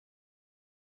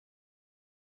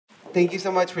Thank you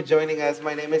so much for joining us.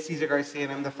 My name is Cesar Garcia,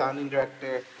 and I'm the founding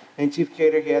director and chief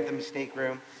curator here at the Mistake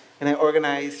Room. And I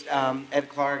organized Ed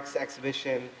Clark's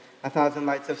exhibition, A Thousand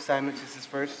Lights of Sun, which is his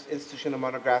first institutional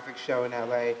monographic show in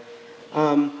LA.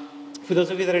 For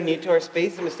those of you that are new to our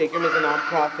space, the Mistake Room is a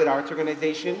nonprofit arts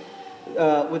organization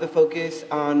with a focus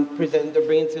on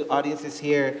bringing to audiences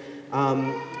here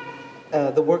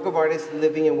the work of artists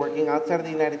living and working outside of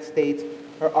the United States,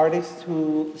 or artists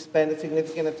who spend a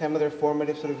significant time of their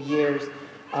formative sort of years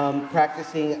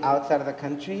practicing outside of the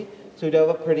country. So we do have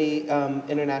a pretty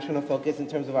international focus in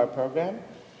terms of our program.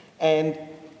 And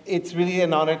it's really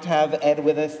an honor to have Ed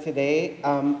with us today.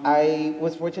 I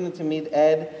was fortunate to meet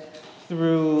Ed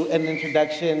through an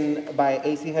introduction by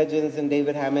A.C. Hudgens and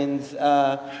David Hammonds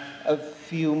a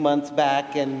few months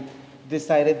back, and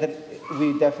decided that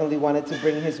we definitely wanted to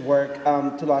bring his work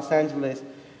to Los Angeles.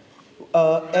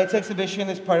 Ed's exhibition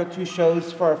is part of two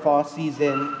shows for our fall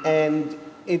season, and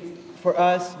for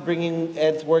us, bringing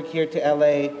Ed's work here to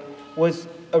LA was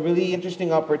a really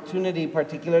interesting opportunity,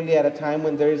 particularly at a time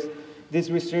when there's this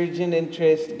resurgent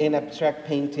interest in abstract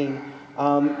painting.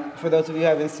 For those of you who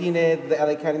haven't seen it, the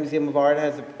LA County Museum of Art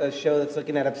has a show that's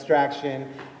looking at abstraction.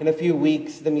 In a few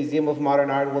weeks, the Museum of Modern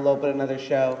Art will open another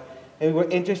show. And we were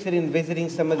interested in visiting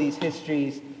some of these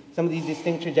histories, some of these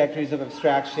distinct trajectories of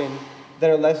abstraction that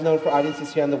are less known for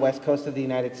audiences here on the West Coast of the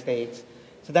United States.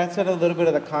 So that's sort of a little bit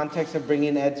of the context of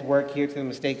bringing Ed's work here to the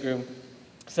Mistake Room.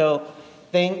 So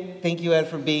thank you, Ed,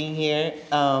 for being here.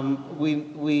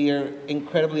 We are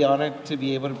incredibly honored to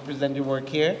be able to present your work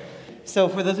here. So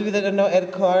for those of you that don't know,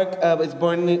 Ed Clark was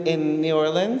born in New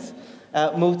Orleans,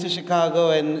 moved to Chicago,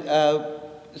 and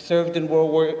served in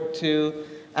World War II.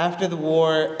 After the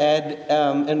war, Ed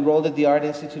enrolled at the Art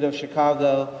Institute of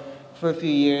Chicago for a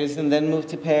few years, and then moved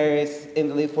to Paris in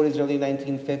the late 40s, early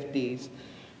 1950s.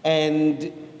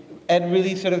 And Ed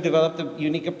really sort of developed a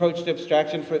unique approach to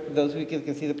abstraction. For those of you who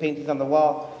can see the paintings on the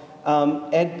wall,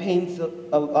 Ed paints a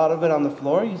lot of it on the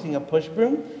floor using a push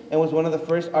broom, and was one of the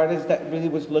first artists that really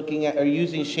was looking at or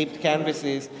using shaped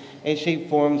canvases and shaped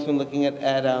forms when looking at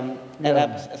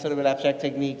sort of abstract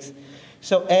techniques.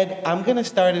 So Ed, I'm gonna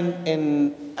start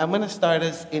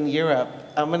us in Europe.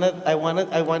 I want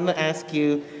to ask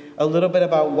you a little bit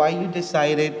about why you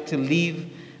decided to leave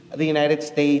the United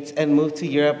States and move to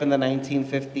Europe in the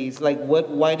 1950s. Like,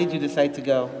 why did you decide to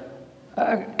go?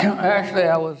 Actually,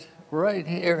 I was right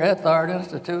here at the Art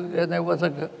Institute, and there was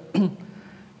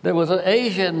an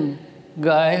Asian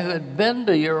guy who had been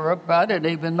to Europe. I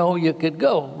didn't even know you could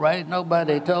go, right?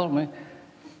 Nobody told me.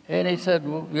 And he said,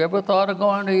 well, you ever thought of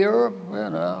going to Europe? You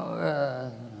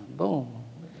know, boom.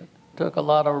 It took a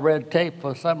lot of red tape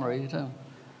for some reason.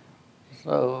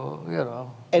 So, you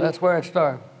know, that's where it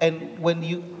started. And when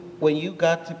you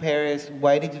got to Paris,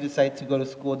 why did you decide to go to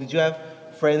school? Did you have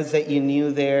friends that you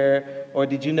knew there, or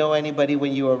did you know anybody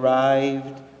when you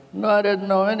arrived? No, I didn't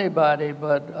know anybody,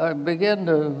 but I began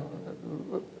to,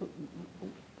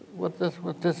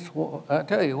 I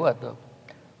tell you what, though.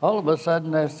 All of a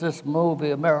sudden, there's this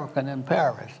movie, American in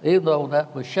Paris, even though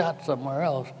that was shot somewhere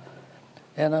else.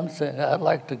 And I'm saying, I'd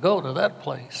like to go to that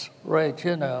place, right,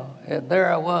 you know. And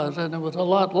there I was, and it was a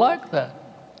lot like that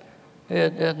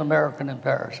in American in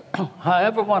Paris.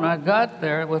 However, when I got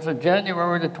there, it was on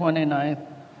January the 29th,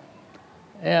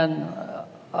 and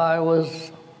I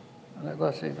was,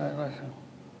 let's see,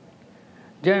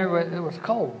 January, it was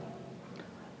cold.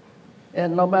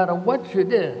 And no matter what you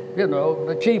did, you know,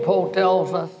 the cheap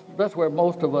hotels, that's where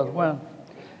most of us went.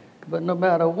 But no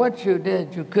matter what you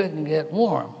did, you couldn't get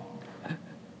warm.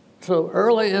 So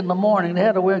early in the morning, they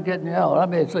had a way of getting you out. I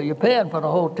mean, so you're paying for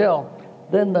the hotel.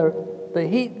 Then the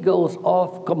heat goes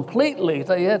off completely,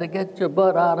 so you had to get your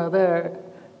butt out of there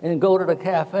and go to the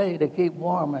cafe to keep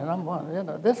warm. And I'm wondering, you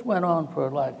know, this went on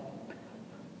for like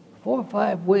 4 or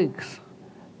 5 weeks.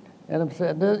 And I'm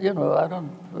saying, you know,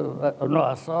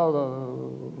 I saw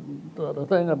the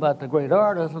thing about the great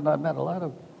artists, and I met a lot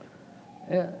of,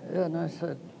 and I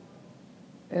said,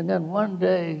 and then one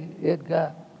day it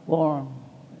got warm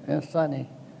and sunny.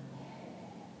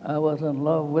 I was in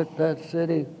love with that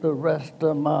city the rest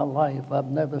of my life. I've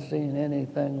never seen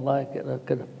anything like it. I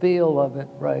could feel of it,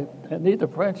 right? And these are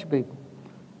French people.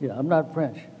 Yeah, I'm not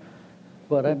French,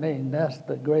 but I mean, that's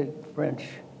the great French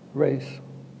race.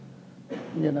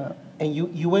 You know. And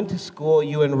you went to school,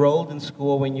 you enrolled in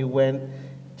school when you went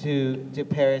to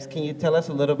Paris. Can you tell us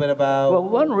a little bit about... Well,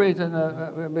 one reason,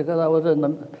 because I was in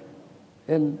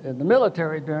the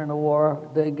military during the war,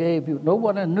 they gave you, no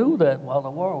one knew that while the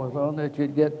war was on, that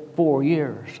you'd get 4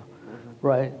 years,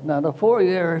 right? Now, the 4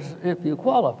 years, if you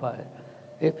qualified.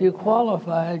 If you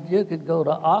qualified, you could go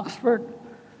to Oxford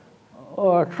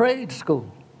or trade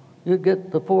school. you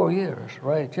get the 4 years,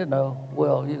 right? You know,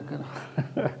 well, you can.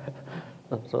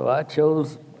 So I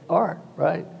chose art,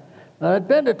 right? Now, I'd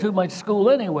been to too much school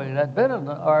anyway. I'd been in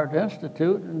the Art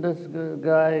Institute, and this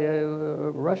guy,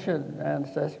 Russian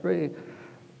ancestry,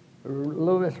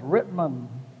 Louis Rittman,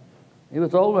 he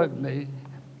was older than me,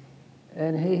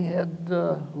 and he had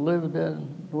lived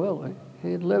in, well,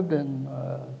 he had lived in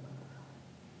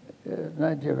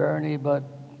not Giverny, but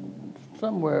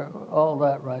somewhere, all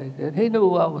that, right? And he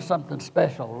knew I was something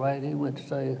special, right? He would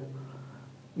say,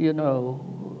 you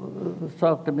know,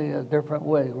 talk to me a different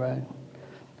way, right?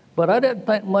 But I didn't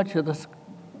think much of this.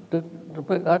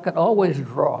 I could always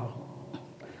draw,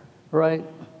 right?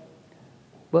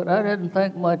 But I didn't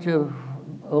think much of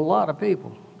a lot of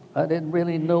people. I didn't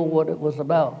really know what it was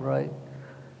about, right?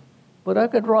 But I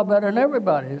could draw better than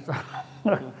everybody. So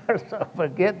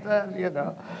forget that, you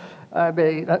know. I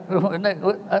mean,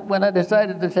 when I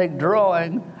decided to take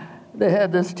drawing, they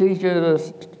had this teacher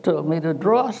that told me to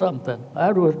draw something.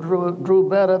 I drew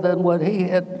better than what he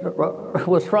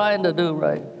was trying to do,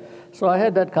 right? So I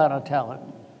had that kind of talent,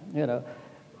 you know.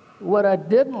 What I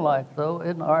didn't like, though,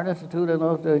 in the Art Institute in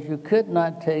those days, you could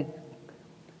not take,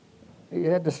 you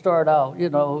had to start out, you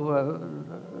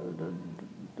know,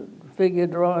 figure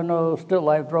drawing, or still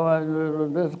life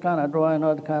drawing, this kind of drawing,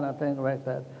 other kind of thing like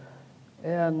that.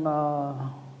 And,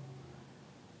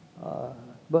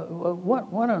 but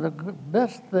one of the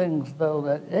best things, though,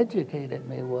 that educated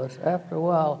me was, after a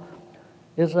while,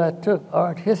 is I took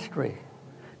art history.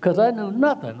 Because I knew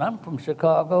nothing. I'm from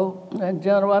Chicago, in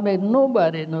general. I mean,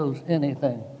 nobody knows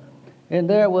anything. And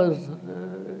there was,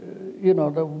 you know,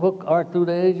 the book Art Through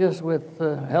the Ages with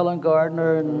Helen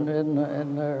Gardner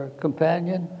and her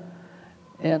companion.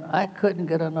 And I couldn't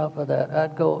get enough of that.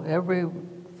 I'd go every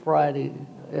Friday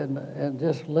and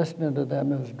just listening to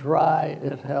them. It was dry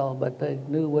as hell, but they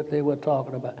knew what they were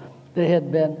talking about. They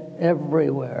had been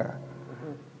everywhere.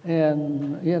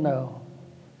 And, you know,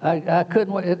 I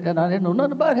couldn't, and I didn't know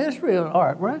nothing about history or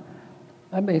art, right?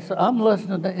 I mean, so I'm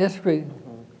listening to history.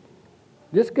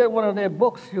 Just get one of their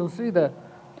books, you'll see that.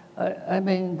 I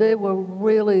mean, they were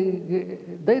really,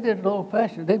 they did it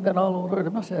old-fashioned. They've been all over, they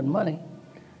must have had money.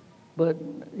 But,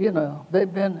 you know,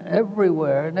 they've been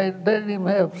everywhere. And they didn't even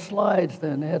have slides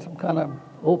then. They had some kind of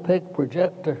opaque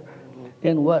projector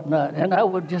and whatnot. And I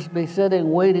would just be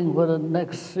sitting waiting for the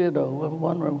next, you know, in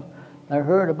one room. I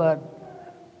heard about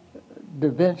Da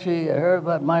Vinci, I heard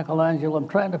about Michelangelo. I'm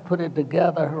trying to put it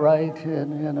together, right?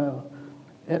 And, you know,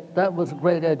 that was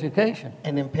great education.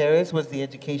 And in Paris, was the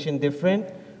education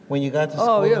different when you got to school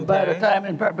Oh, yeah, in by Paris? the time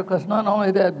in Paris, because not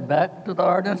only that, back to the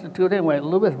Art Institute anyway,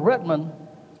 Louis Rittman,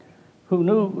 who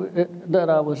knew that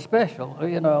I was special,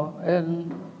 you know,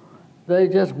 and they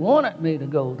just wanted me to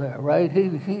go there, right?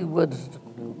 He's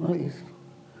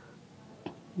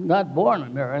not born in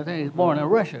America, I think he's born in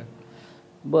Russia.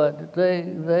 But they,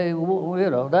 you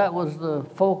know, that was the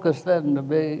focus then to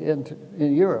be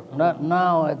in Europe. Not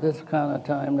now at this kind of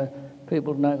time that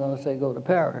people are not going to say go to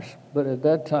Paris. But at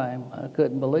that time, I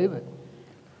couldn't believe it.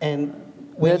 And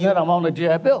when I'm on the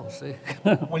GI Bill, see.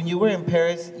 when you were in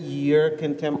Paris, your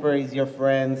contemporaries, your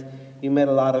friends, you met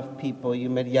a lot of people.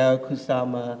 You met Yao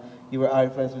Kusama. You were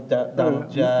art friends with Donald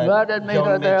Judd. No, I didn't meet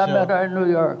her there. I met her in New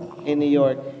York. In New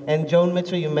York. And Joan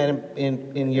Mitchell, you met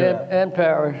in Europe. In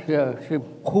Paris, yeah.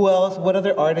 Who else, what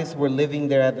other artists were living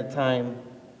there at the time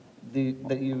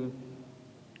that you...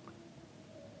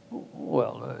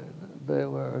 Well, they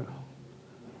were...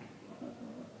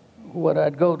 When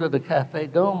I'd go to the Cafe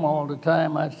Dome all the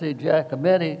time, I'd see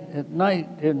Giacometti at night,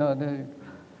 you know,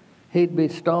 he'd be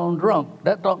stone drunk.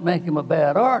 That don't make him a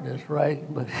bad artist, right?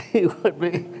 But he would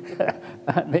be,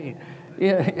 I mean,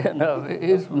 you know,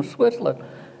 he's from Switzerland.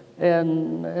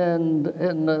 And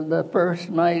the first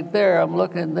night there, I'm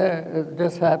looking there, it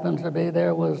just happens to be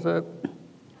there was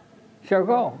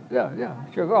Chagall. Yeah,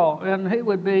 Chagall. And he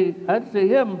would be, I'd see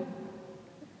him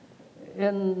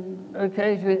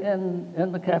occasionally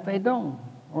in the Cafe Dome,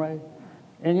 right?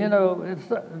 And you know,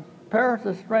 Paris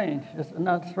is strange. It's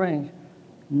not strange.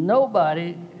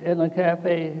 Nobody in a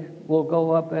cafe will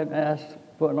go up and ask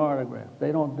for an autograph.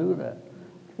 They don't do that.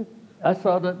 I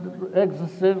saw the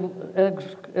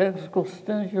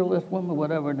existentialist woman,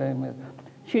 whatever her name is.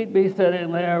 She'd be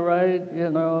sitting there, right, you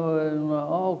know, and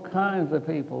all kinds of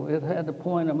people. It had to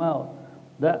point them out.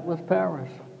 That was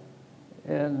Paris.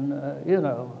 And, you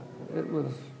know, it was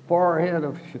far ahead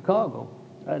of Chicago.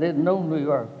 I didn't know New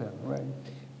York then, right?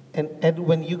 And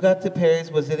when you got to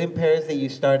Paris, was it in Paris that you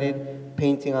started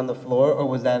painting on the floor, or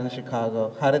was that in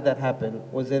Chicago? How did that happen?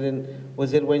 Was it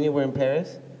when you were in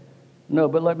Paris? No,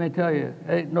 but let me tell you,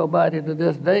 ain't nobody to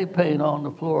this day paint on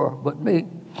the floor but me,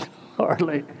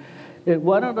 hardly.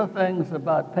 One of the things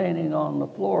about painting on the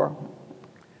floor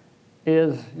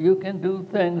is you can do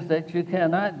things that you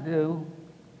cannot do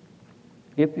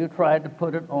if you tried to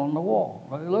put it on the wall.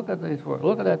 Look at these works.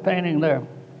 Look at that painting there.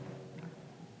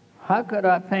 How could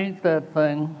I paint that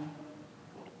thing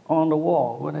on the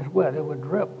wall? When it's wet, it would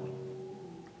drip.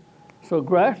 So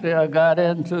gradually I got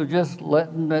into just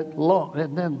letting it alone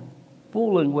and then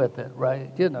fooling with it,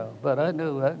 right? You know, but I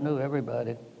knew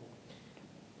everybody,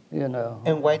 you know.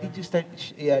 And why did you start,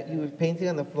 you were painting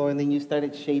on the floor and then you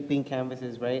started shaping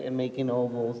canvases, right? And making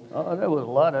ovals. Oh, there was a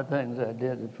lot of things I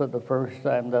did for the first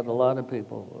time that a lot of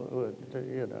people would,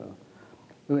 you know.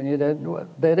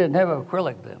 They didn't have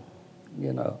acrylic then,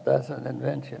 you know. That's an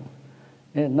invention.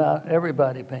 And now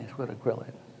everybody paints with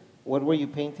acrylic. What were you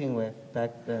painting with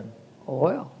back then?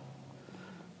 Oil.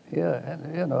 Yeah,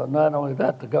 and you know, not only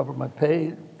that, the government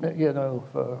paid, you know,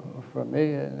 for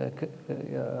me.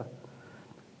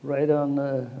 Right on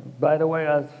the. By the way,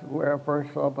 where I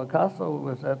first saw Picasso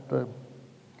was at the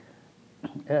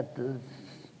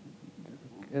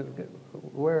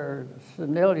where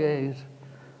Sennelier's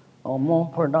on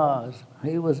Montparnasse.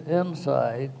 He was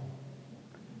inside,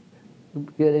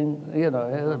 getting, you know,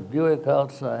 he had a Buick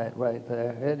outside right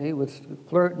there, and he was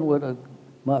flirting with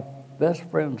my best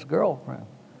friend's girlfriend.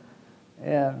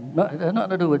 And it had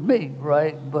nothing to do with me,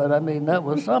 right? But I mean, that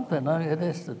was something. I mean,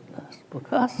 that's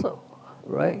Picasso,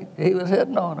 right? He was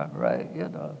hitting on her, right? You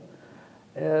know.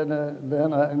 And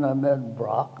then I met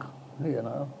Brock, you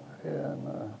know.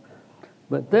 And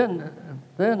but then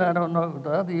I don't know. The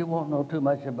other you won't know too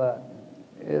much about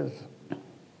is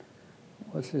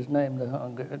what's his name?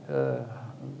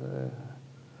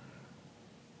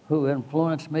 Who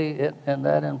influenced me, and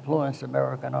that influenced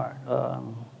American art.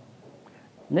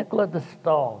 Nicolas de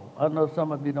Stael. I know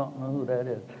some of you don't know who that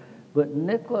is, but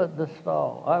Nicolas de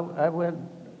Stael. I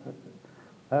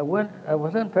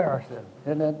was in Paris then,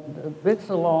 and at the big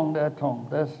Salon d'Automne,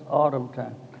 that's autumn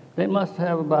time. They must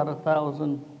have about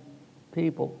 1,000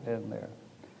 people in there.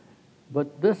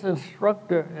 But this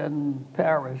instructor in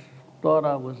Paris thought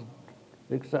I was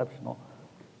exceptional.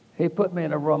 He put me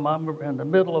in a room. I'm in the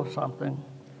middle of something.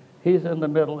 He's in the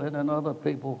middle, and then other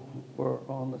people were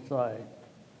on the side.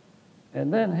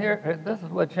 And then this is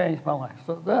what changed my life.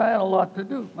 So then I had a lot to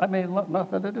do. I mean,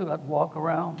 nothing to do. I'd walk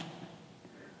around.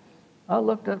 I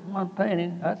looked at my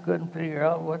painting. I couldn't figure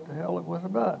out what the hell it was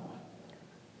about.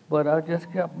 But I just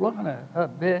kept looking at it. A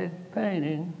big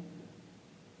painting,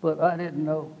 but I didn't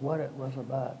know what it was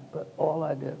about. But all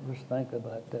I did was think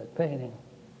about that painting.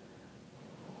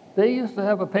 They used to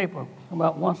have a paper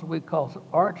about once a week called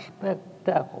Art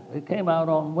Spectacle. It came out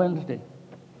on Wednesday.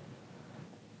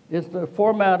 It's the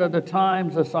format of the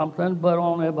Times or something, but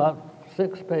only about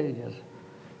 6 pages.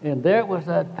 And there was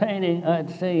that painting I'd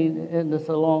seen in the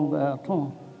Salon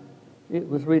d'Automne. It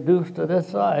was reduced to this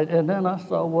size, and then I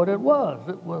saw what it was.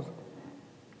 It was,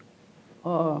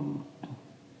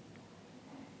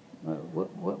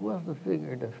 what was the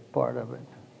figurative part of it?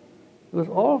 It was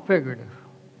all figurative,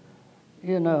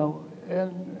 you know,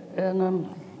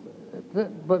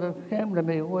 but it came to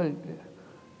me, wait,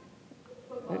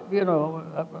 you know,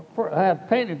 I had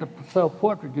painted the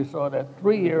self-portrait, you saw that,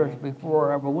 3 years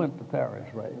before I ever went to Paris,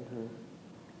 right?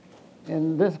 Mm-hmm.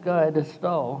 And this guy, de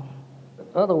Stael, in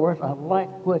other words, I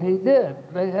liked what he did.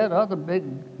 They had other big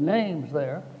names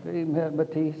there. They even had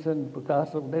Matisse and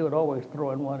Picasso. They would always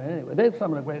throw in one anyway. They're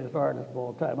some of the greatest artists of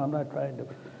all time. I'm not trying to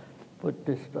put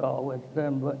de Stael with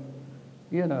them, but,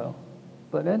 you know.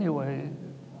 But anyway,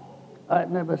 I'd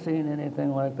never seen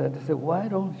anything like that. They said, why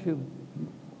don't you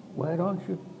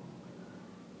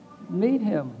meet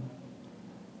him?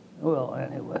 Well,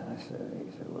 anyway, he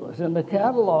said, well, it's in the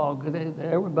catalog.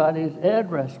 Everybody's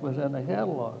address was in the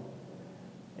catalog.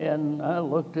 And I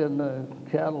looked in the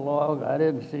catalog. I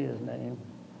didn't see his name.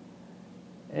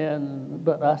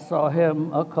 But I saw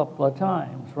him a couple of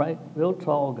times, right? Real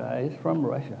tall guy. He's from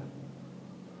Russia.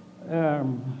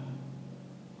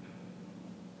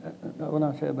 What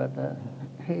I say about that?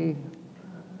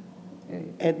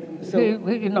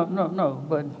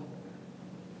 But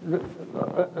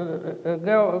a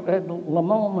girl at Le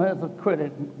Monde has a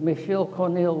critic, Michel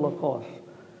Cornel Lacoste.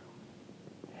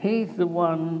 He's the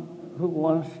one who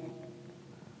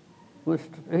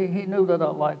he knew that I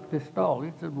liked de Stael.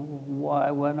 He said,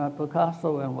 why not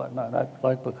Picasso and whatnot? I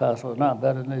like Picasso now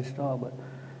better than de Stael,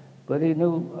 but he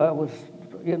knew I was,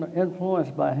 you know,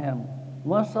 influenced by him.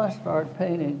 Once I started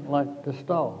painting like de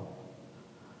Stael,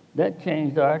 that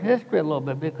changed art history a little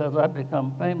bit because I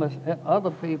become famous and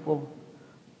other people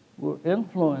were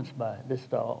influenced by de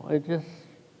Stael. It just,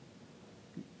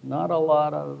 not a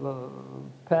lot of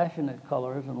passionate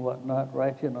colors and whatnot,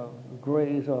 right? You know,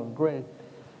 grays on gray.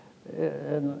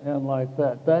 and like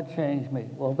that. That changed me.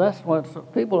 Well, that's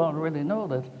what people don't really know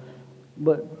this,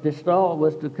 but the stall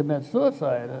was to commit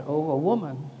suicide over a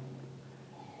woman,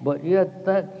 but yet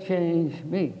that changed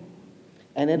me.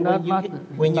 And then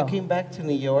when you came back to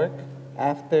New York,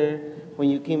 when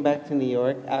you came back to New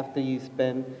York after you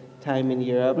spent time in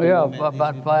Europe, Yeah,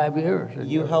 about 5 years.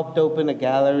 You helped open a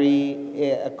gallery,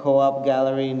 a co-op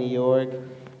gallery in New York,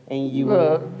 and you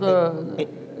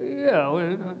yeah,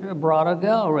 we brought a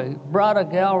gallery. Brought a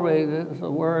gallery is a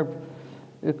word,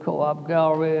 a co-op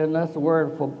gallery, and that's the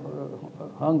word for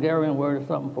Hungarian word or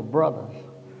something for brothers.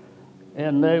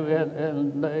 And there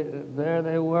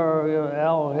they were, you know,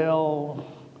 Al Hill,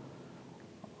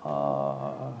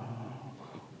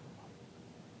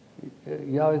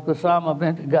 Yahweh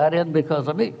Kusama got in because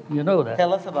of me. You know that.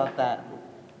 Tell us about that.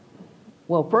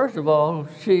 Well, first of all,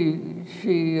 she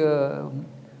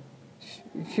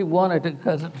wanted to,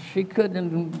 because she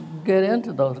couldn't get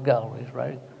into those galleries,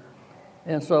 right?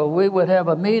 And so we would have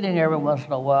a meeting every once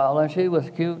in a while, and she was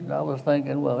cute, and I was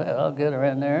thinking, well, hey, I'll get her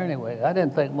in there anyway. I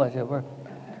didn't think much of her.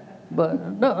 But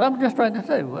no, I'm just trying to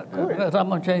say, because I'm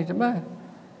going to change the mind.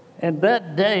 And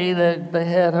that day that they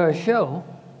had her show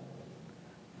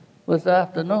was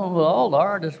afternoon. Well, all the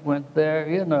artists went there,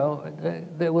 you know,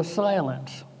 there was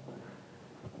silence.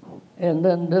 And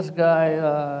then this guy,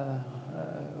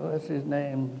 what's his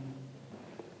name?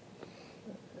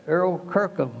 Earl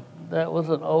Kirkham. That was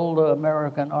an older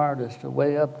American artist,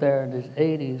 way up there in his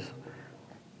 80s.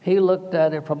 He looked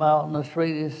at it from out in the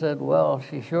street. He said, well,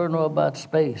 she sure know about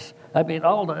space. I mean,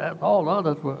 all the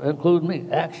others, including me,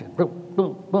 action, boom,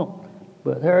 boom, boom.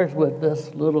 But hers with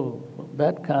this little,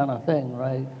 that kind of thing,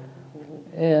 right?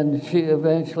 And she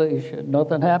eventually,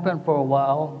 nothing happened for a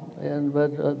while,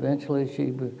 but eventually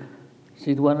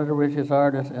she's one of the richest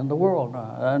artists in the world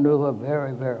now. I knew her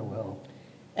very, very well.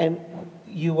 And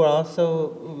you were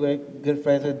also good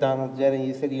friends with Donald Judd, and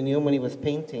you said you knew him when he was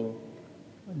painting.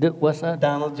 What's that?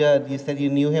 Donald Judd. You said you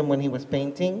knew him when he was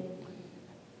painting.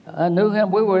 I knew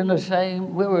him. We were in the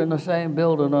same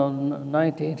building on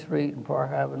 19th Street and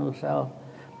Park Avenue South.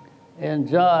 And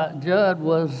Judd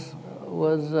was we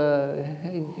were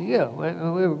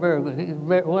very good. He's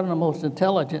one of the most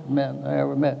intelligent men I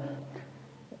ever met.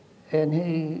 And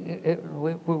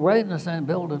we were right in the same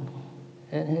building,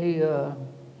 and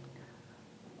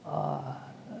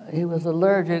he was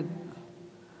allergic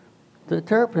to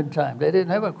turpentine. They didn't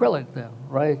have acrylic then,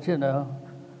 right? You know,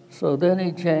 so then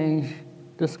he changed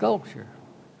to sculpture.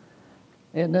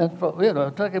 And then,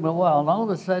 it took him a while. And all of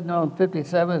a sudden, on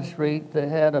 57th Street, they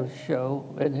had a show,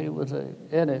 and he was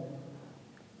in it.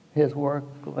 His work,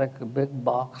 like a big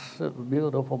box, a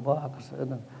beautiful box,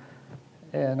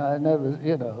 and I never,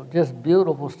 just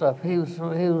beautiful stuff. He was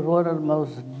one of the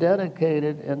most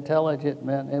dedicated, intelligent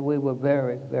men, and we were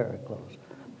very, very close.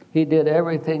 He did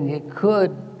everything he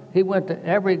could. He went to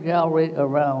every gallery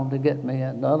around to get me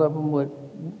in. None of them would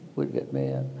get me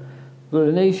in. But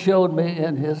then he showed me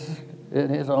in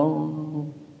his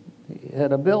own. He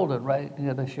had a building, right? He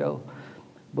had a show.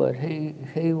 But he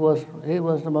was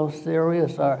the most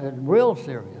serious artist, real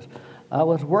serious. I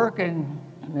was working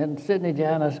in Sidney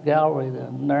Janis' gallery then,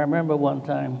 and I remember one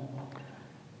time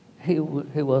he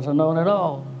wasn't known at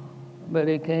all, but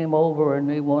he came over and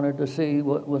he wanted to see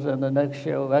what was in the next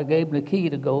show. I gave him the key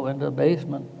to go into the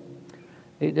basement.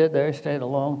 He did there, he stayed a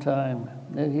long time,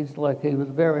 and he was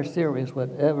very serious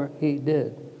whatever he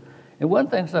did. And one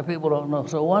thing some people don't know,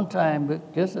 so one time,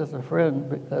 just as a friend,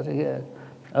 because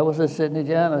I was at Sidney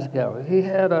Janis' gallery. He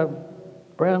had a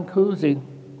Brancusi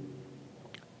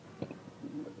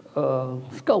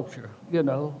sculpture,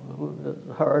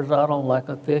 horizontal like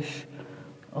a fish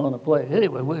on a plate.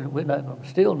 Anyway, we're not going to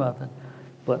steal nothing.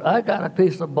 But I got a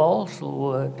piece of balsa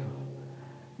wood,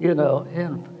 and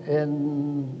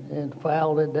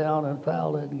filed it down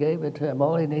and gave it to him.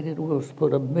 All he needed was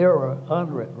put a mirror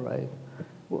under it, right?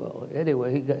 Well,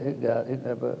 anyway,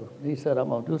 he said, I'm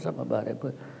going to do something about it.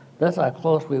 But that's how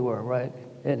close we were, right?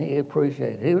 And he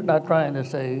appreciated it. He was not trying to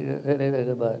say anything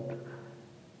about it.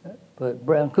 But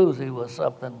Brancusi was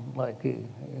something like he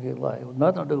liked.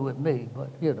 Nothing to do with me,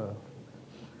 but,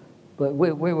 But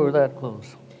we were that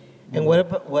close. And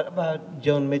what about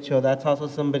Joan Mitchell? That's also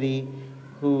somebody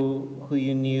who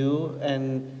you knew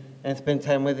and spent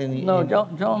time with.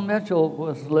 Joan Mitchell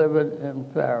was living in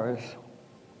Paris.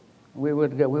 We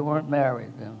weren't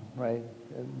married then, right?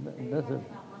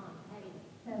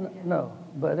 No,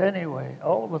 but anyway,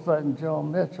 all of a sudden,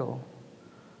 Joan Mitchell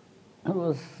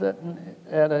was sitting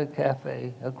at a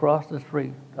cafe across the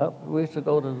street. We used to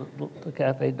go to the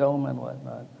Cafe Dome and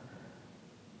whatnot.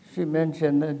 she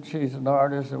mentioned that she's an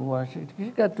artist, and when she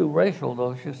got too racial,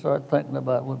 though, she started thinking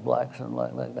about with blacks and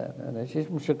like that. And she's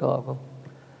from Chicago.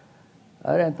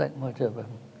 I didn't think much of it.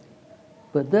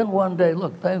 But then one day,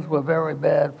 look, things were very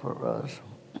bad for us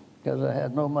because I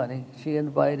had no money. She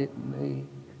invited me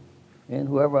and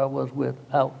whoever I was with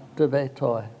out to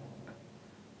Vetoy.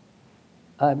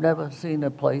 I've never seen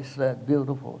a place that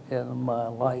beautiful in my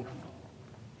life.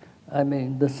 I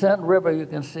mean, the Seine River you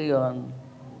can see on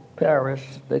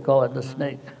Paris, they call it the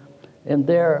Snake. And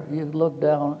there, you look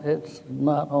down, it's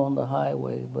not on the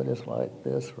highway, but it's like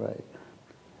this, right?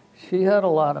 She had a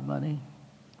lot of money,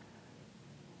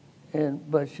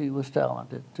 but she was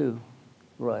talented too,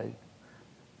 right?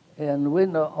 And we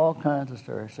know all kinds of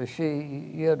stories. So she,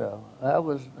 you know, I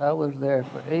was there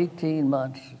for 18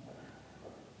 months,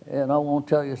 and I won't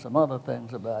tell you some other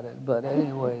things about it, but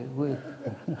anyway,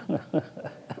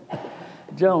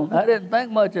 Joan, I didn't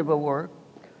think much of her work,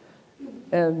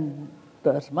 and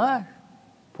that's my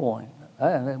point.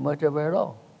 I didn't think much of her at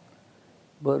all.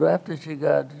 But after she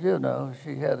got, you know,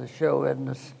 she had a show in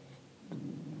this,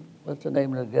 what's the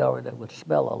name of the gallery that would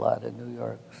smell a lot in New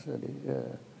York City?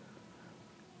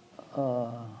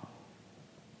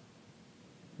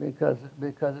 Because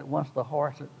it once the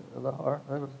horse, it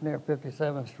was near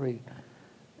 57th Street,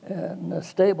 and the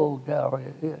stable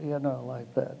gallery, you know,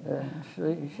 like that.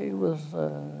 And she was,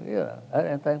 yeah, I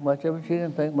didn't think much of her. She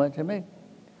didn't think much of me.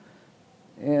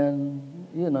 And,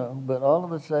 you know, but all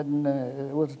of a sudden,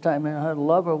 it was a time, and her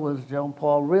lover was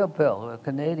Jean-Paul Riopelle, a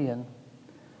Canadian.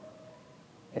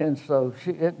 And so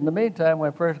in the meantime,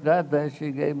 when I first got there,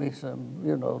 she gave me some,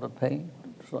 you know, to paint.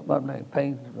 I mean,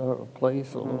 paint her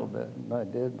place a little bit, and I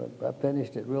did, but I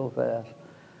finished it real fast.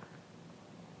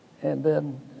 And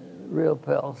then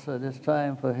Riopelle said it's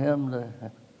time for him to,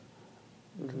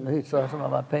 he saw some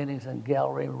of my paintings in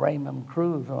Gallery Raymond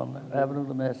Cruz on the Avenue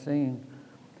de Messine,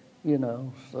 you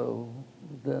know, so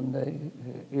then they,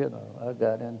 you know, I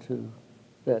got into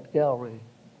that gallery,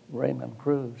 Raymond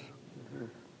Cruz.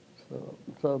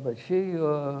 So, but she,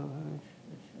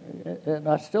 and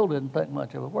I still didn't think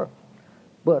much of her work.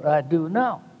 But I do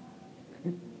now.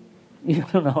 You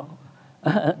know,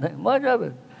 I don't think much of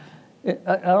it.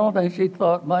 I don't think she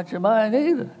thought much of mine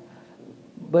either.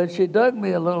 But she dug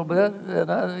me a little bit, and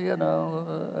I, you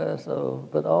know, so.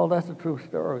 But all that's a true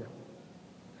story.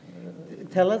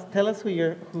 Tell us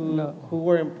who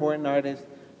were important artists,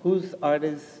 whose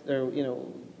artists or you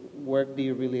know work do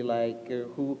you really like, or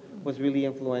who was really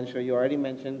influential? You already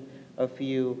mentioned a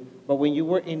few, but when you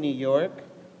were in New York,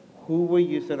 who were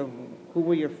you who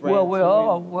were your friends? Well, we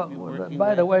all,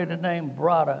 by the way, the name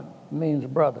Brada means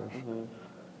brothers. Mm-hmm.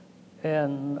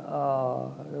 And,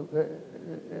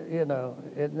 you know,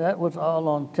 and that was all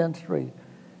on 10th Street.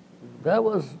 That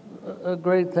was a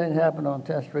great thing happened on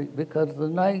 10th Street because the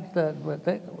night that,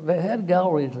 they had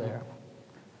galleries there.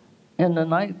 And the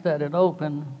night that it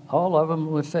opened, all of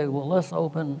them would say, well, let's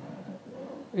open,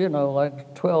 you know,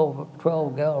 like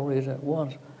 12 galleries at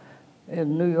once.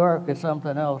 In New York, it's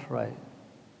something else, right?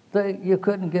 You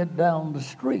couldn't get down the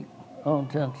street on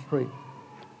 10th Street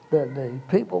that day.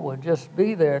 People would just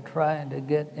be there trying to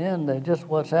get in there, just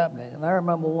what's happening. And I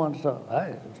remember once, I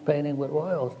was painting with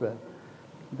oils, but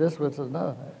this was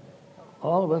another.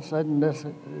 All of a sudden,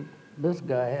 this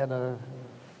guy had an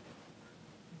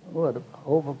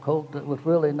overcoat that was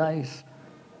really nice,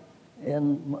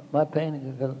 and my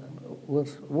painting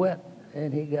was wet,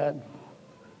 and he got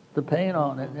the paint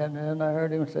on it, and then I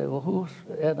heard him say, well, who's,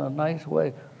 in a nice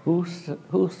way, who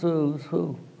sues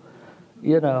who?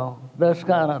 You know, this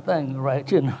kind of thing, right?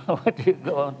 You know, what you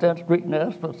go on 10th Street and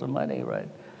ask for some money, right?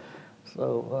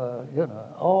 So, you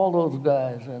know, all those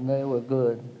guys, and they were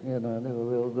good, you know, they were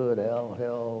real good.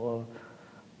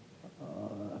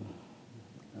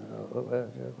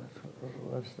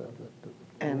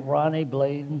 And Ronnie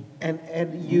Bladen.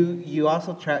 And you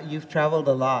also you've traveled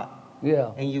a lot.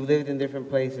 Yeah. And you've lived in different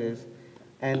places.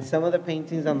 And some of the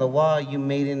paintings on the wall you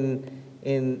made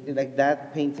in like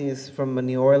that painting is from a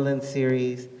New Orleans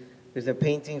series. There's a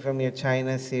painting from your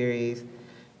China series.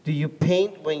 Do you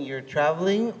paint when you're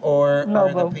traveling, or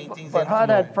are the paintings but how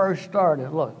that first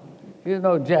started, look, you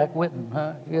know Jack Whitten,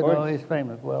 huh? You know, he's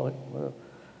famous. Well,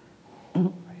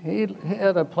 he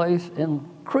had a place in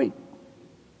Crete.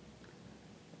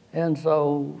 And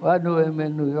so I knew him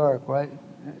in New York, right?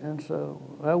 And so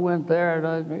I went there, and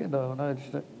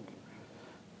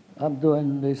I'm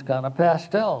doing these kind of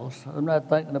pastels. I'm not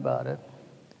thinking about it.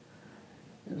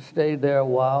 And stayed there a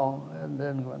while, and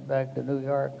then went back to New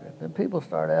York. And then people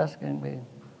started asking me,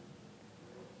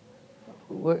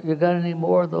 you got any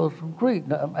more of those from Crete?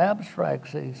 Now, abstract,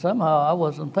 see. Somehow I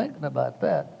wasn't thinking about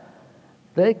that.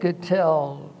 They could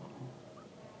tell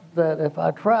that if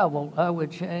I traveled, I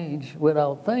would change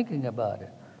without thinking about it.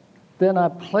 Then I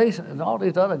placed, and all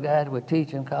these other guys would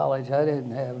teach in college. I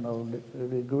didn't have no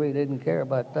degree, didn't care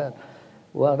about that.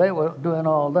 While they were doing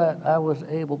all that, I was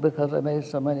able, because I made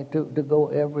some money, to go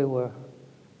everywhere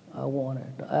I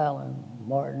wanted. To Ireland,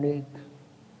 Martinique,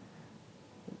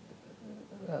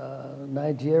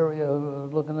 Nigeria,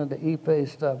 looking at the Ife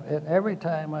stuff. And every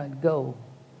time I'd go,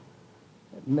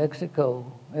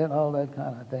 Mexico, and all that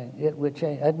kind of thing, it would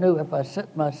change. I knew if I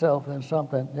set myself in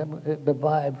something, the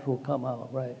vibes will come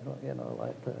out right,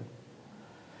 like that.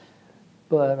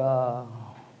 But,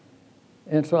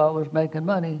 and so I was making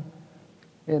money,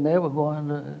 and they were going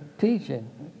to teaching.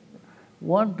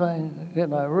 One thing,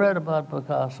 I read about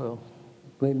Picasso.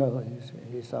 We know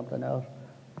he's something else.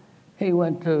 He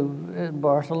went in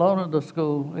Barcelona to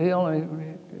school.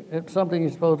 It's something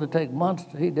he's supposed to take months.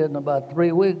 He did in about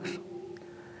 3 weeks.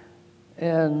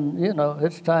 And,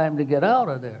 it's time to get out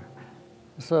of there.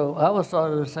 So I was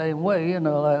sort of the same way,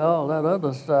 like, oh, that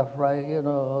other stuff, right,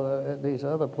 at these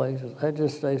other places. I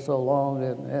just stay so long,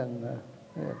 and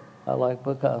I like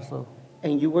Picasso.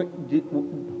 And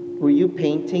were you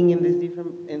painting in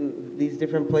these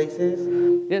different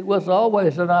places? It was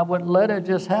always, and I wouldn't let it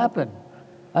just happen.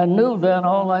 I knew then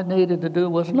all I needed to do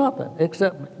was nothing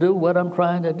except do what I'm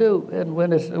trying to do. And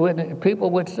when people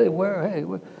would say,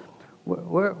 where'd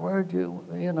you,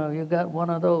 you got one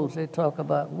of those, they talk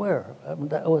about where. I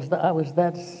was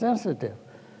that sensitive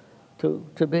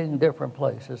to being different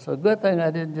places. So good thing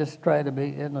I didn't just try to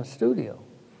be in a studio.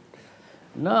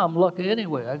 Now I'm lucky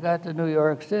anyway. I got to New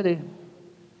York City,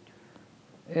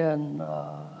 and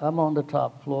I'm on the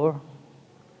top floor.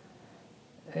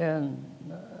 And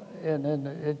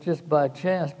it just by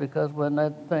chance, because when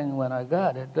I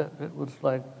got it, it was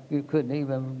like you couldn't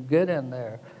even get in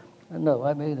there. No,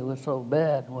 I mean, it was so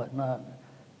bad and whatnot.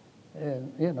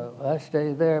 And, I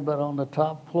stay there, but on the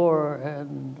top floor,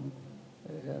 and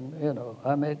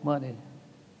I make money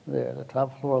there, the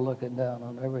top floor looking down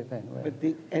on everything.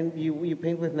 Right? And you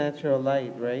paint with natural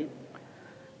light, right?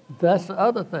 That's the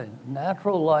other thing.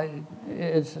 Natural light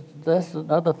that's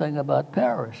another thing about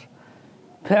Paris.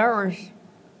 Paris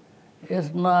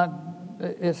is not,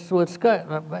 it's with sky.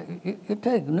 You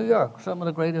take New York, some of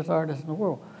the greatest artists in the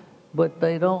world, but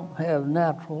they don't have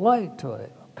natural light to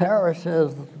it. Paris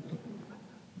has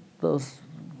those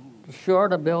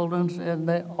shorter buildings, and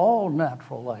they're all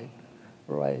natural light,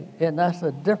 right? And that's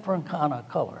a different kind of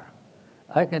color.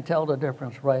 I can tell the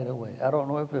difference right away. I don't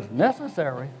know if it's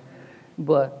necessary,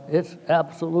 but it's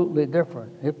absolutely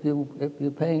different. If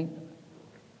you paint,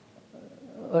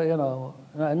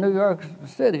 New York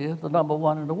City is the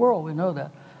 #1 in the world. We know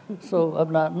that. So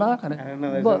I'm not knocking it. I don't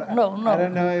know. But I don't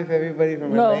know if everybody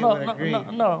from LA would agree.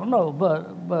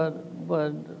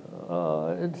 But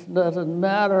it doesn't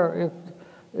matter if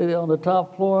it's on the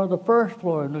top floor or the first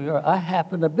floor in New York. I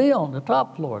happen to be on the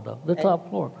top floor, though. Top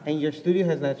floor. And your studio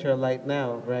has natural light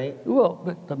now, right? Well,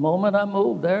 but the moment I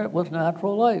moved there, it was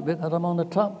natural light because I'm on the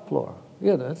top floor.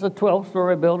 It's a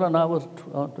 12-story building. I was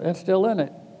and still in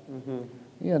it. Mm-hmm.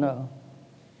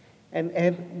 And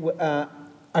Ed,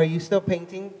 are you still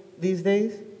painting these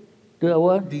days? Do I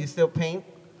what? Do you still paint?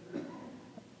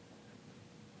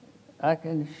 I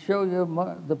can show you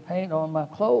the paint on my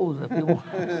clothes if you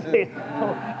want to see.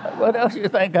 What else you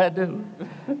think I do?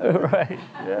 Right?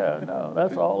 Yeah, no,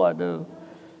 that's all I do.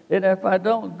 And if I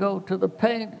don't go to the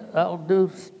paint, I'll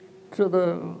do to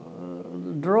the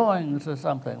drawings or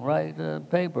something, right?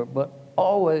 Paper, but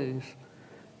always,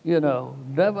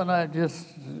 never not just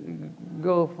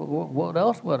go for what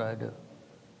else would I do?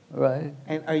 Right.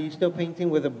 And are you still painting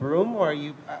with a broom, or are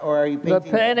you painting? The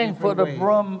painting for the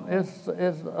broom is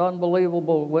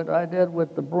unbelievable. What I did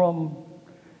with the broom,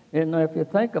 and if you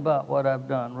think about what I've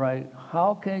done, right?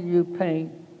 How can you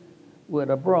paint with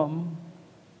a broom?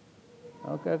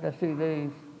 Okay, I can see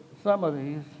some of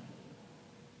these.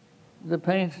 The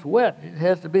paint's wet. It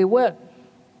has to be wet.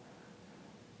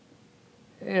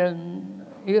 And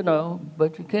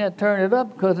but you can't turn it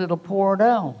up because it'll pour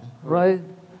down, right?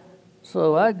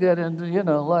 So I get into,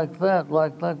 like that.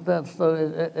 So,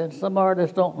 and some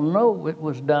artists don't know it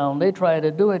was down. They try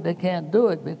to do it. They can't do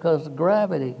it because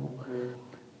gravity's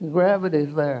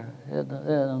there.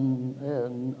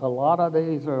 And a lot of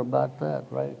these are about that,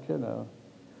 right?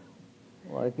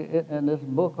 Like in this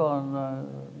book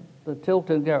on the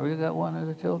Tilton Gallery. You got one of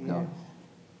the Tilton?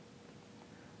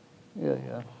 Yes.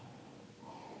 Yeah.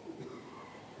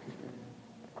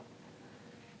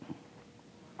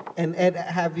 And Ed,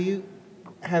 have you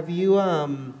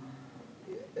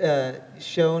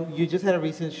shown? You just had a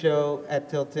recent show at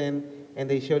Tilton, and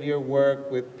they showed your work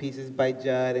with pieces by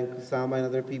Judd and Kusama and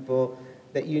other people.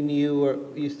 that you knew or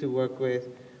used to work with.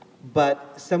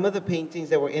 But some of the paintings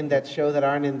that were in that show that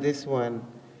aren't in this one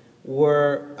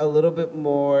were a little bit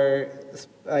more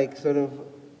like sort of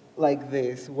like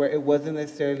this, where it wasn't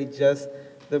necessarily just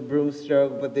the broom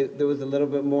stroke, but there was a little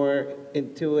bit more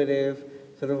intuitive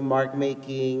sort of mark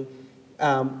making.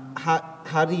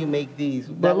 How do you make these?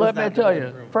 But let me tell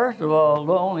you, first of all,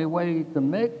 the only way to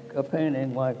make a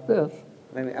painting like this.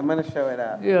 I'm going to show it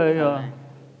up. Yeah.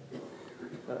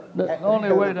 The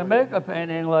only way to make a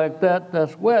painting like that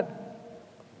that's wet,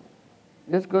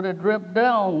 it's going to drip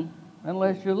down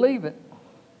unless you leave it,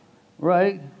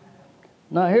 right?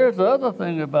 Now here's the other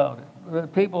thing about it.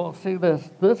 That people see this.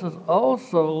 This is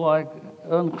also like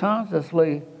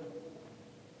unconsciously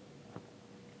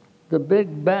the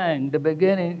Big Bang, the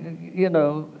beginning,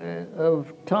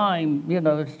 of time.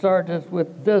 It starts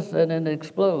with this and then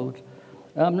explodes.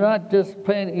 I'm not just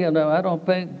painting, I don't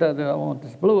paint that I want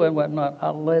this blue and whatnot.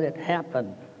 I'll let it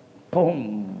happen.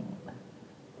 Boom.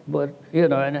 But,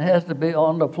 and it has to be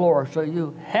on the floor, so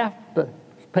you have to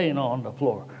paint on the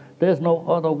floor. There's no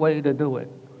other way to do it.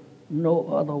 No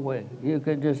other way. You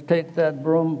can just take that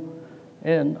broom,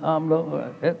 and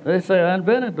they say I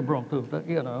invented the broom too,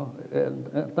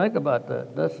 and think about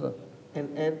that.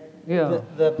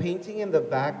 The painting in the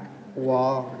back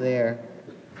wall there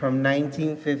from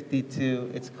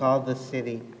 1952, it's called The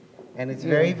City, and it's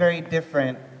very, very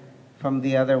different from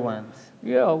the other ones.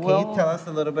 Yeah, well. Can you tell us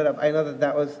a little bit of, I know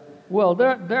that was... Well,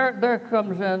 there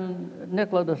comes in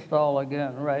Nicolas de Stael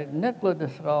again, right? Nicolas de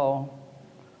Stael,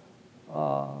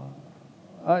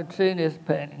 I'd seen his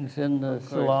paintings in the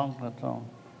Salon Platon.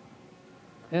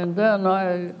 And then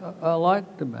I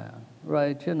liked the man,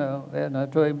 right, and I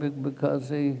told him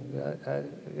because I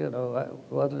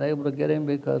wasn't able to get him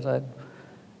because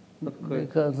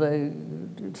they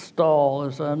stall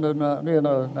or something,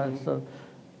 that stuff.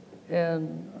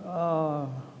 And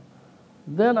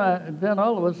then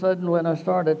all of a sudden when I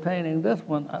started painting this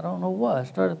one, I don't know why, I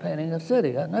started painting a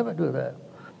city. I never do that.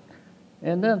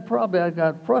 And then probably I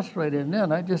got frustrated, and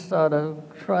then I just sort of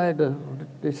tried to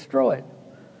destroy it,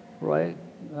 right?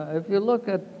 If you look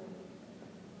at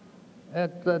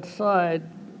that side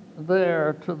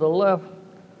there to the left,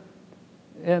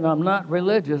 and I'm not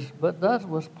religious, but that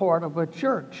was part of a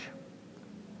church.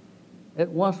 It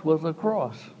once was a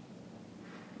cross.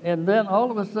 And then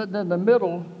all of a sudden in the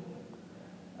middle,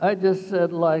 I just said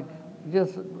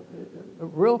just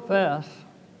real fast,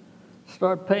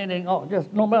 start painting,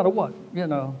 just no matter what,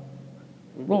 boom,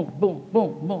 boom, boom,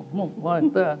 boom, boom,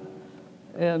 like that.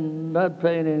 And that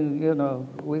painting,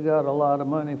 we got a lot of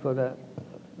money for that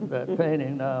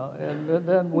painting now. And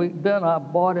then I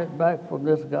bought it back from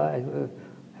this guy who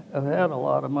had a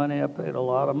lot of money. I paid a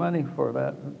lot of money for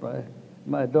that.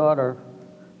 My daughter,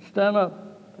 stand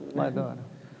up, my daughter.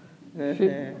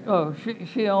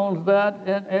 She owns that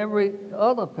and every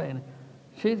other painting.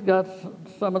 She's got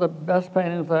some of the best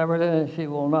paintings I ever did, and she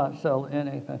will not sell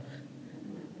anything.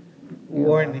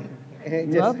 Warning.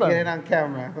 Just get it on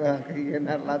camera. You're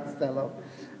not allowed to sell them.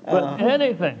 But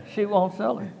anything, she won't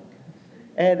sell it.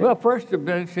 Well, first,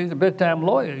 she's a big-time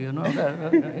lawyer,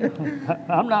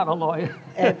 I'm not a lawyer.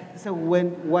 And so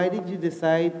why did you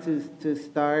decide to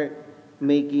start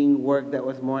making work that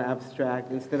was more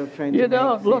abstract instead of trying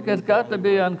to look, it's got to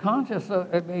be unconscious. All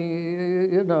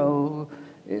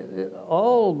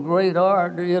great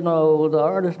art, the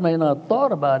artist may not have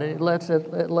thought about it. Let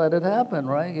it happen,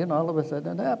 right? All of a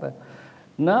sudden it happened.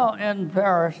 Now in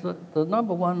Paris, the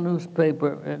number one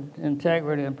newspaper in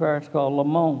integrity in Paris called Le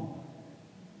Monde.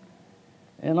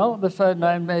 And all of a sudden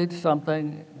I made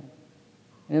something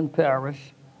in Paris,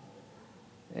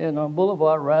 and on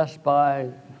Boulevard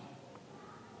Raspail,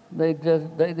 they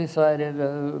decided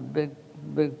a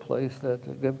big place to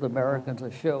give the Americans a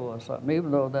show or something,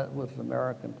 even though that was the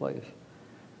American place.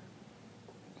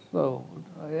 So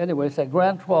anyway, it's at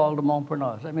Grand Toile de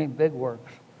Montparnasse. Big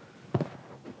works.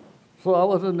 So I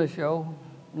was in the show,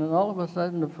 and all of a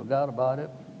sudden I forgot about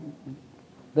it.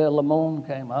 The Le Monde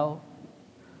came out,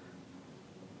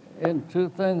 and two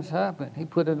things happened. He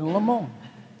put it in Le Monde.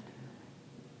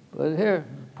 But here,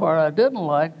 the part I didn't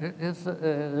like is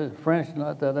French,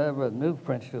 not that I ever knew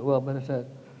French too well, but it said,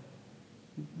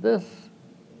 this,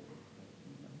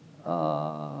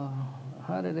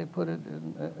 how did they put it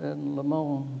in Le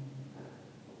Monde?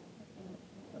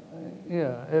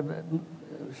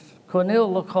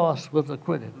 Cornel Lacoste was a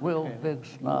critic, real big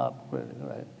snob critic,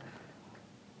 right?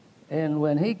 And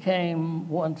when he came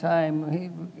one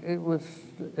time, it was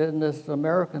in this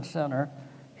American Center.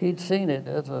 He'd seen it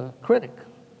as a critic.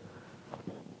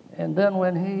 And then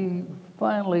when he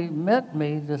finally met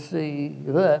me to see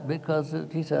that, because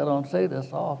he said, I don't say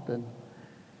this often,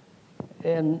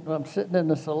 And I'm sitting in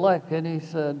the select, and he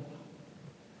said,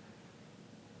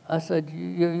 I said,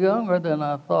 you're younger than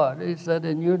I thought. He said,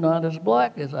 and you're not as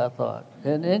black as I thought,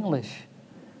 in English,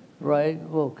 right?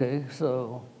 Okay,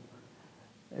 so,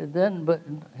 and then, but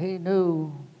he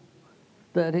knew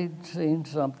that he'd seen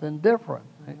something different.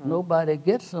 Nobody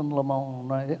gets in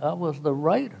Lamont. I was the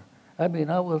writer. I mean,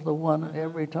 I was the one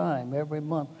every time, every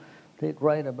month, they'd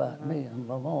write about me in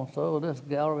Lamont. So this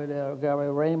gallery there,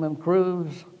 Gallery Raymond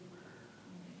Cruz,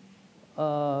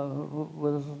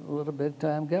 was a big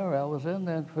time gallery. I was in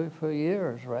there for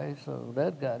years, right? So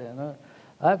that got in.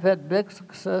 I've had big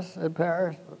success in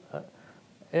Paris,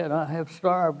 and I have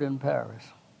starved in Paris,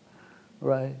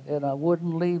 right? And I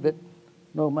wouldn't leave it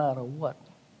no matter what,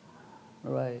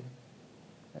 right?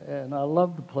 And I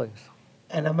love the place.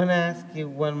 And I'm going to ask you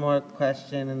one more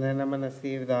question, and then I'm going to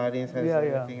see if the audience has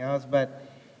anything else. But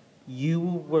you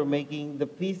were making the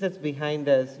piece that's behind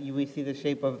us, we see the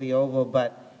shape of the oval,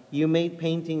 but you made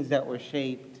paintings that were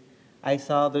shaped. I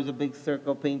saw there's a big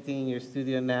circle painting in your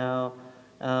studio now.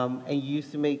 And you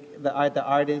used to make the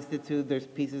Art Institute, there's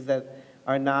pieces that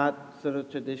are not sort of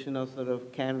traditional sort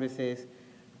of canvases.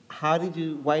 Why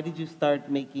did you start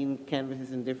making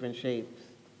canvases in different shapes?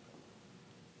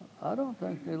 I don't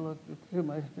think they look too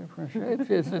much different shapes.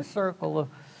 It's a circle of.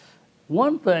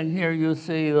 One thing here you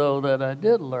see, though, that I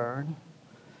did learn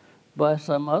by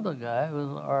some other guy who was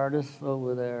an artist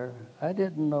over there. I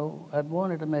didn't know, I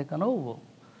wanted to make an oval,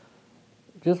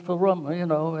 just for rum, you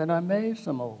know, and I made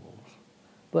some ovals,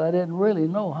 but I didn't really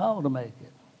know how to make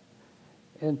it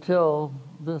until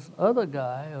this other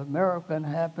guy, American,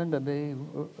 happened to be,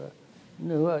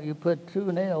 knew you put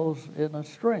 2 nails in a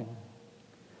string.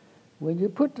 When you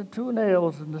put the 2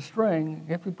 nails in the string,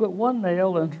 if you put 1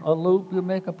 nail in a loop, you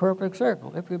make a perfect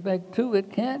circle. If you make 2,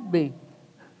 it can't be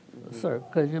a circle,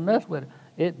 because you mess with it.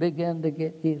 It began to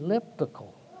get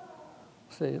elliptical,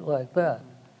 see, like that.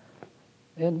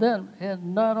 And then,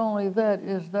 and not only that,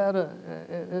 it's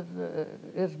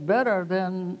better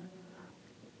than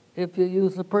if you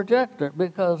use a projector,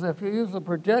 because if you use a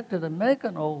projector to make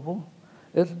an oval,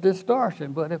 it's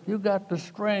distortion. But if you got the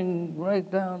string right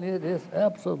down, it is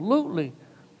absolutely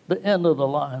the end of the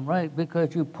line, right?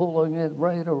 Because you're pulling it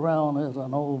right around as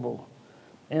an oval.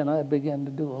 And I began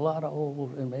to do a lot of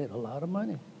ovals and made a lot of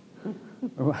money.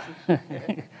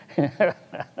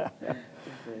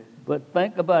 But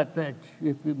think about that.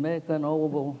 If you make an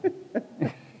oval,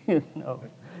 you know,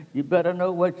 you better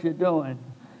know what you're doing.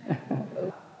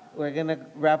 We're going to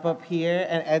wrap up here,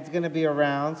 and Ed's going to be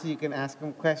around so you can ask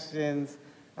him questions.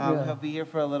 He'll be here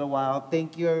for a little while.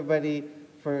 Thank you, everybody,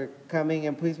 for coming,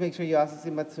 and please make sure you also see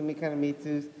Matsumi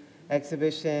Kanemitsu's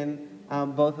exhibition.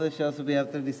 Both of the shows will be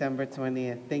up through December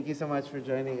 20th. Thank you so much for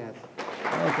joining us.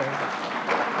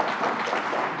 Okay.